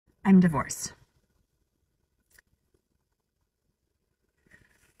I'm divorced.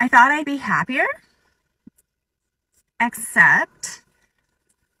 I thought I'd be happier, except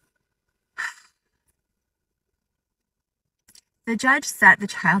the judge set the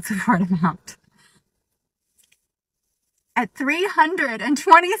child support amount at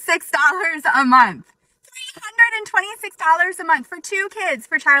 $326 a month. $326 a month for 2 kids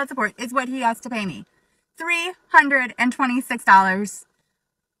for child support is what he has to pay me. $326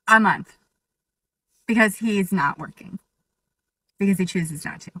 a month because he's not working, because he chooses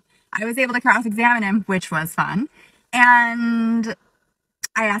not to. I was able to cross-examine him, which was fun. And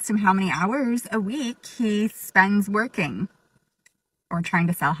I asked him how many hours a week he spends working or trying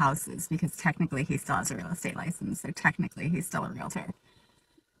to sell houses, because technically he still has a real estate license. So technically he's still a realtor.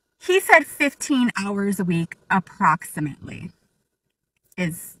 He said 15 hours a week approximately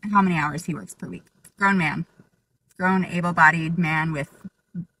is how many hours he works per week. Grown man, grown able-bodied man with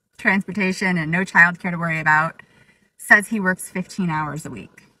transportation and no childcare to worry about, says he works 15 hours a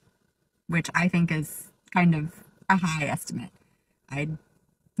week, which I think is kind of a high estimate. I'd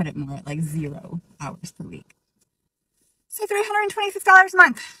put it more at like 0 hours per week. So $326 a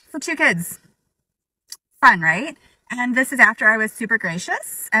month for 2 kids. Fun, right? And this is after I was super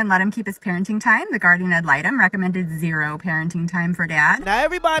gracious and let him keep his parenting time. The guardian ad litem recommended 0 parenting time for dad. Now,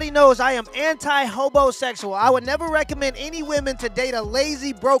 everybody knows I am anti-hobosexual. I would never recommend any women to date a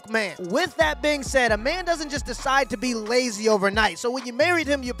lazy, broke man. With that being said, a man doesn't just decide to be lazy overnight. So when you married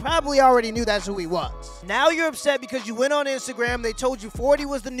him, you probably already knew that's who he was. Now you're upset because you went on Instagram, they told you 40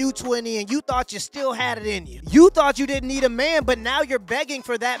 was the new 20, and you thought you still had it in you. You thought you didn't need a man, but now you're begging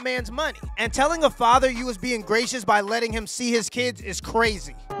for that man's money. And telling a father you was being gracious by letting him see his kids is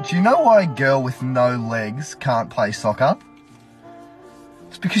crazy. Do you know why a girl with no legs can't play soccer?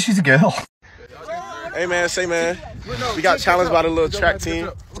 It's because she's a girl. Hey man, say man, we got challenged by the little track team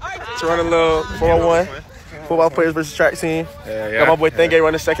to run a little 4-on-1. Football players versus track team. Got my boy Thenge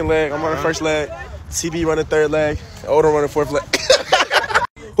running second leg, I'm running first leg, TB running third leg, Odom running fourth leg.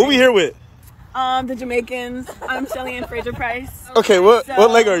 Who we here with? The Jamaicans. I'm Shelly and Fraser Price. Okay, what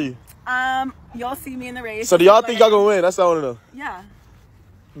leg are you? Y'all see me in the race. So do y'all think y'all gonna win? That's all I wanna know. Yeah.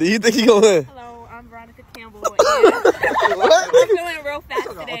 Do you think you gonna win? Hello, I'm Veronica Campbell. What? I'm feeling real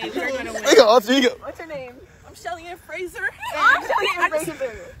fast today. We're gonna win. What's your name? I'm Shelly Ann Fraser. I'm Shelly Ann Fraser.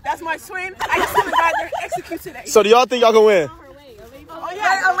 That's my twin. I just haven't got there to execute today. So do y'all think y'all gonna win? Oh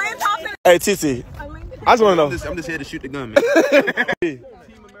yeah, Elaine Thompson. Hey TT, I just wanna know. I'm just here to shoot the gun, man.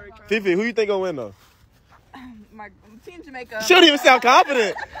 Fifi, who you think gonna win though? My Team Jamaica. She don't even sound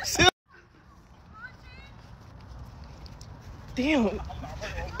confident. Damn. Come on.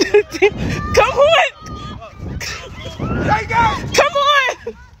 Come on.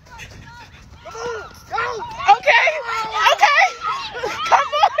 Okay. Okay.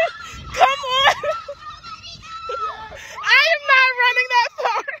 Come on. Come on. I am not running that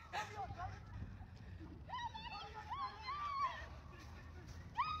far.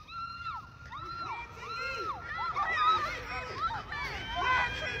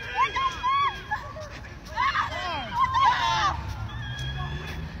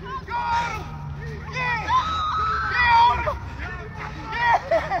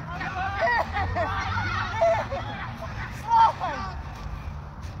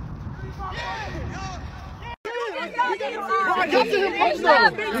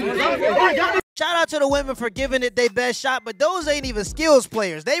 Shout out to the women for giving it their best shot, but those ain't even skills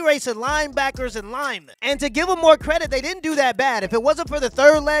players. They racing linebackers and linemen. And to give them more credit, they didn't do that bad. If it wasn't for the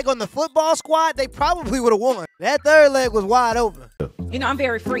third leg on the football squad, they probably would have won. That third leg was wide open. You know, I'm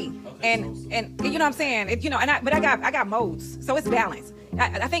very free, and you know what I'm saying. But I got modes, so it's balanced.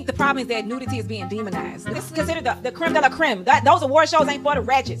 I think the problem is that nudity is being demonized. This is considered the creme de la creme. Those award shows ain't for the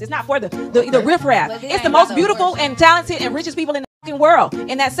ratchets. It's not for the riffraff. It's the most beautiful and talented and richest people in the fucking world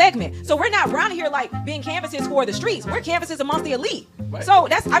in that segment. So we're not around here like being canvases for the streets. We're canvases amongst the elite. Right. So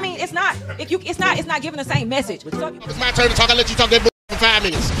that's, I mean, it's not giving the same message. So, it's my turn to talk. I'll let you talk that for 5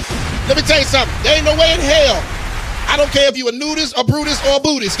 minutes. Let me tell you something. There ain't no way in hell. I don't care if you a nudist, a Brutus, or a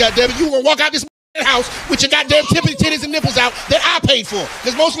Buddhist. Goddamn it, you gonna walk out this house with your goddamn titties and nipples out that I paid for.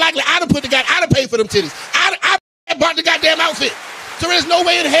 Because most likely I done paid for them titties. I bought the goddamn outfit. So there's no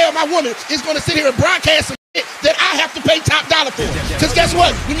way in hell my woman is gonna sit here and broadcast some shit that I have to pay top dollar for. Because guess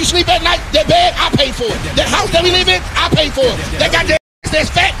what? When you sleep at night, that bed, I paid for it. That house that we live in, I paid for it. That goddamn that's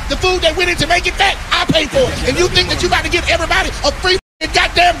fat, the food that went in to make it fat, I paid for it. And you think that you about to give everybody a free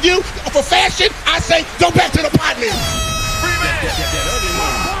goddamn view for fashion? I say, go back to the apartment.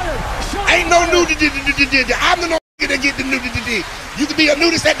 Ain't no nudity. I'm the nigga that get the nudity. You can be a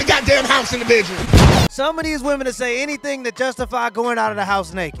nudist at the goddamn house in the bedroom. Some of these women that say anything to justify going out of the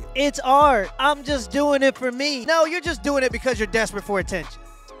house naked. It's art. I'm just doing it for me. No, you're just doing it because you're desperate for attention.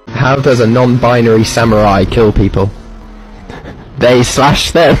 How does a non-binary samurai kill people? They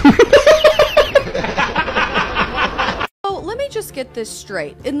slash them. So let me just get this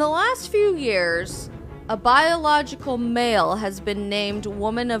straight. In the last few years, a biological male has been named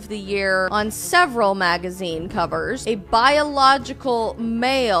Woman of the Year on several magazine covers. A biological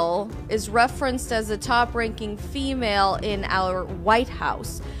male is referenced as a top-ranking female in our White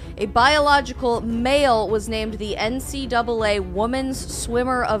House. A biological male was named the NCAA Women's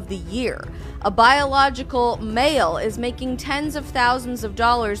Swimmer of the Year. A biological male is making tens of thousands of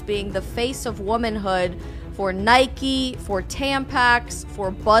dollars being the face of womanhood for Nike, for Tampax, for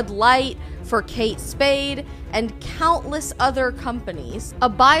Bud Light, for Kate Spade, and countless other companies. A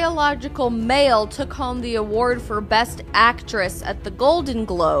biological male took home the award for Best Actress at the Golden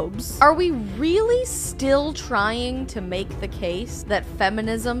Globes. Are we really still trying to make the case that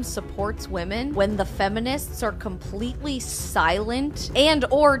feminism supports women when the feminists are completely silent and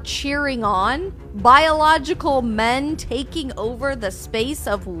or cheering on biological men taking over the space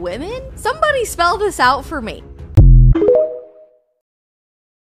of women? Somebody spell this out for me.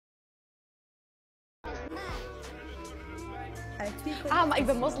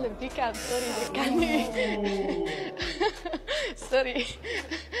 I'm Muslim. You can't. Sorry.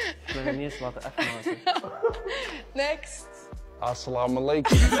 Sorry. Next. Assalamu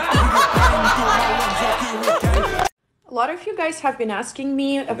alaikum. A lot of you guys have been asking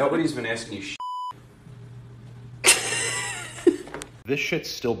me. Nobody's been asking you. This shit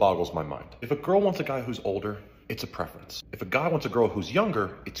still boggles my mind. If a girl wants a guy who's older, it's a preference. If a guy wants a girl who's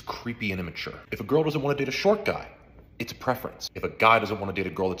younger, it's creepy and immature. If a girl doesn't want to date a short guy, it's a preference. If a guy doesn't want to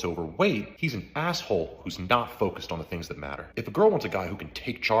date a girl that's overweight, he's an asshole who's not focused on the things that matter. If a girl wants a guy who can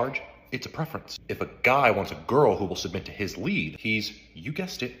take charge, it's a preference. If a guy wants a girl who will submit to his lead, he's, you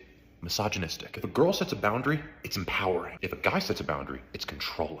guessed it, misogynistic. If a girl sets a boundary, it's empowering. If a guy sets a boundary, it's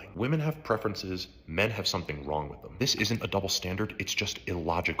controlling. Women have preferences, men have something wrong with them. This isn't a double standard, it's just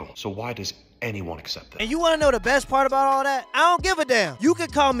illogical. So why does anyone accept that? And you want to know the best part about all that? I don't give a damn. You can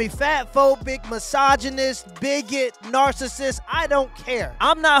call me fatphobic, misogynist, bigot, narcissist. I don't care.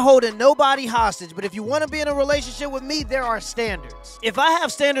 I'm not holding nobody hostage, but if you want to be in a relationship with me, there are standards. If I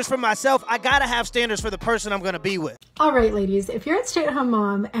have standards for myself, I gotta have standards for the person I'm gonna be with. All right, ladies, if you're a stay-at-home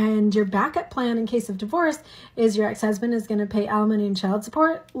mom and your backup plan in case of divorce is your ex-husband is going to pay alimony and child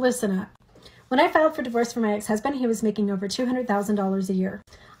support, listen up. When I filed for divorce for my ex-husband, he was making over $200,000 a year.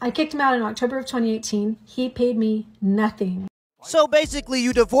 I kicked him out in October of 2018. He paid me nothing. So basically,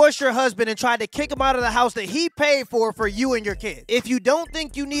 you divorced your husband and tried to kick him out of the house that he paid for you and your kid. If you don't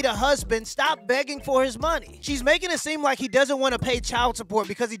think you need a husband, stop begging for his money. She's making it seem like he doesn't want to pay child support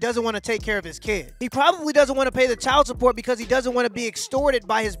because he doesn't want to take care of his kid. He probably doesn't want to pay the child support because he doesn't want to be extorted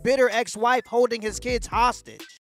by his bitter ex-wife holding his kids hostage.